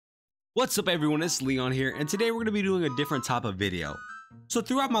What's up everyone, it's Leon here, and today we're going to be doing a different type of video. So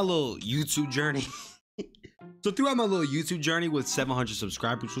throughout my little YouTube journey, with 700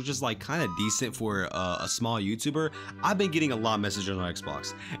 subscribers, which is like kind of decent for a small YouTuber, I've been getting a lot of messages on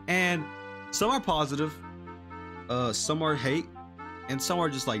Xbox. And some are positive, some are hate, and some are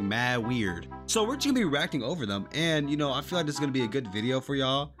just like mad weird. So we're just going to be reacting over them, and you know, I feel like this is going to be a good video for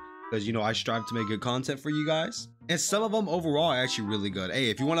y'all. Because, you know, I strive to make good content for you guys. And some of them overall are actually really good. Hey,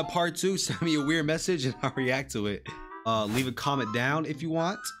 if you want a part 2, send me a weird message and I'll react to it. Leave a comment down if you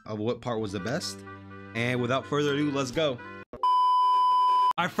want of what part was the best. And without further ado, let's go.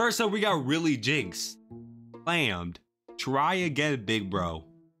 Alright, first up, we got Really Jinx. Slammed. Try again, big bro.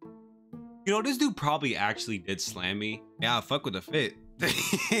 You know, this dude probably actually did slam me. Yeah, fuck with the fit.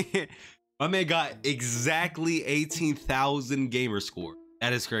 My man got exactly 18,000 gamer score.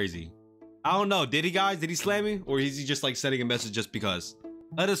 That is crazy. I don't know. Did he, guys? Did he slam me? Or is he just like sending a message just because?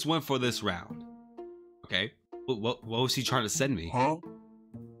 Let us win for this round. Okay. What was he trying to send me? Huh?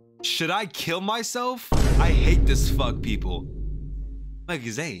 Should I kill myself? I hate this fuck, people.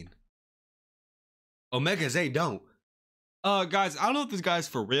 Omega Zane. Omega Zane, don't. Guys, I don't know if this guy's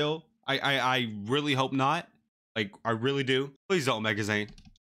for real. I really hope not. Like, I really do. Please don't, Omega Zane.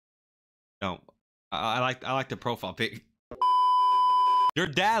 No. I like the profile pic. Your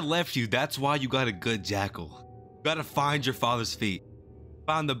dad left you, that's why you got a good jackal. You gotta find your father's feet.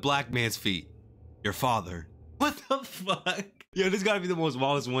 Find the black man's feet. Your father. What the fuck? Yo, this gotta be the most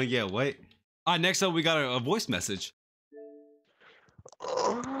wildest one yet, what? Alright, next up we got a voice message.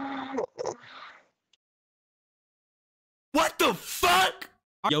 What the fuck?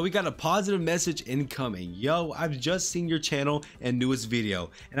 Yo, we got a positive message incoming. Yo, I've just seen your channel and newest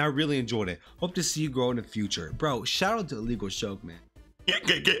video, and I really enjoyed it. Hope to see you grow in the future. Bro, shout out to Illegal Shoke, man.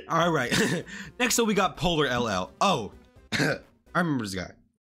 All right. Next up, we got Polar LL. Oh, I remember this guy.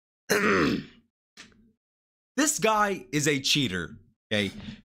 This guy is a cheater. Okay,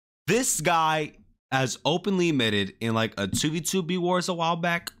 this guy has openly admitted in like a 2v2 wars a while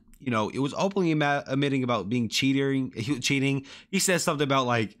back. You know, it was openly admitting about being cheating. He said something about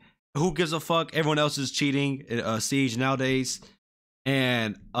like, who gives a fuck? Everyone else is cheating in Siege nowadays,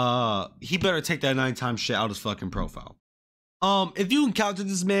 and he better take that 9 times shit out of his fucking profile. If you encounter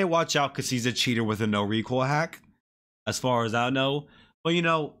this man, watch out, because he's a cheater with a no recoil hack, as far as I know. But you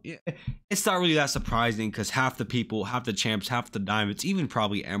know, it's not really that surprising, because half the people, half the champs, half the diamonds, even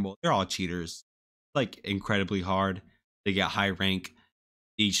probably emerald, they're all cheaters. Like, incredibly hard. They get high rank.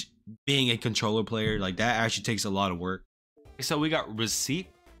 Each being a controller player, like, that actually takes a lot of work. So we got Receipt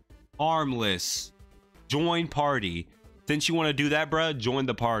Harmless. Join party. Since you want to do that, bruh, join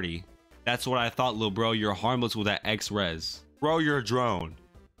the party. That's what I thought, little bro. You're harmless with that X-Res. Bro, you're a drone.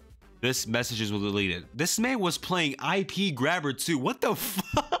 This message was deleted. This man was playing IP Grabber too. What the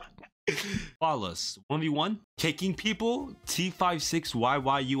fuck? Flawless. 1v1. Kicking people.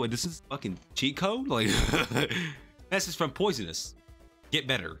 T56YYU. And this is fucking cheat code? Like, message from Poisonous. Get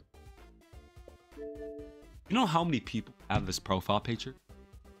better. You know how many people have this profile picture?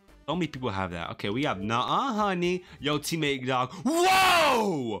 So many people have that. Okay, we have nah, honey. Yo, teammate dog.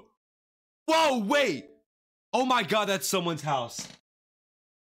 Whoa! Whoa, wait. Oh my god, that's someone's house.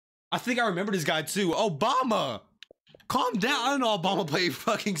 I think I remember this guy too. Obama! Calm down. I don't know Obama played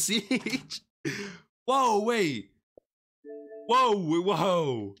fucking Siege. Whoa, wait. Whoa,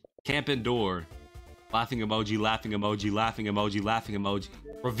 whoa. Camping door. Laughing emoji, laughing emoji, laughing emoji, laughing emoji.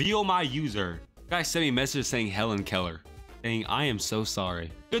 Reveal my user. Guy sent me a message saying Helen Keller. Saying, I am so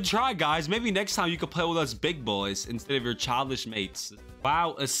sorry. Good try, guys. Maybe next time you can play with us big boys instead of your childish mates.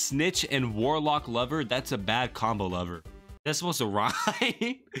 Wow, a snitch and warlock lover? That's a bad combo lover. That's supposed to rhyme?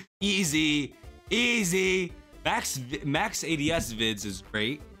 Easy. Easy. Max ADS vids is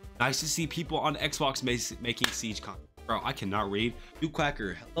great. Nice to see people on Xbox making Siege content. Bro, I cannot read. You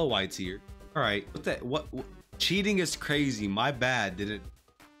quacker. Hello, white tier. All right. What? Cheating is crazy. My bad. Did it?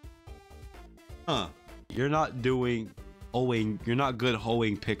 Huh. You're not doing hoeing. You're not good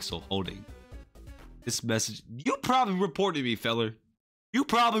hoeing pixel holding. This message. You probably reported me, feller. You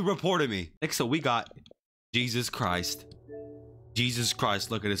probably reported me. Next up, we got Jesus Christ. Jesus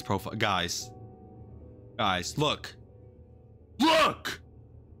Christ, look at his profile. Guys, look. Look!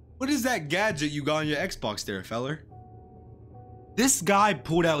 What is that gadget you got on your Xbox there, feller? This guy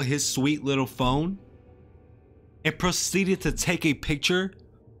pulled out his sweet little phone and proceeded to take a picture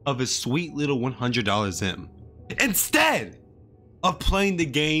of his sweet little $100 Zim instead of playing the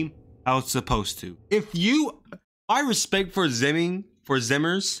game how it's supposed to. My respect for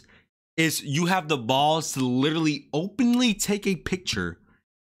Zimmers is you have the balls to literally openly take a picture,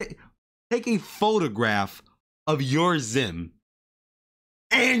 take a photograph of your Zim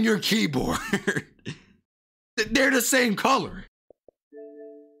and your keyboard. They're the same color.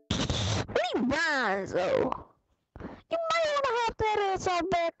 Though. You might want to have that ass on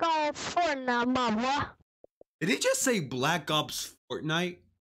back on Fortnite, my boy. Did he just say Black Ops Fortnite?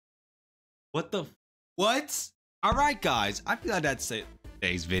 What the? What? All right, guys. I feel like that's it.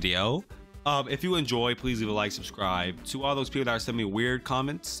 Today's video. If you enjoy, please leave a like, subscribe. To all those people that are sending me weird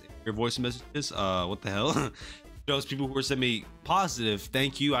comments, your voice messages, what the hell? Those people who are sending me positive,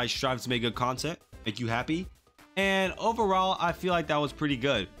 thank you. I strive to make good content, make you happy. And overall, I feel like that was pretty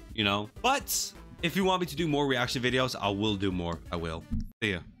good, you know? But if you want me to do more reaction videos, I will do more. I will.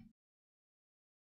 See ya.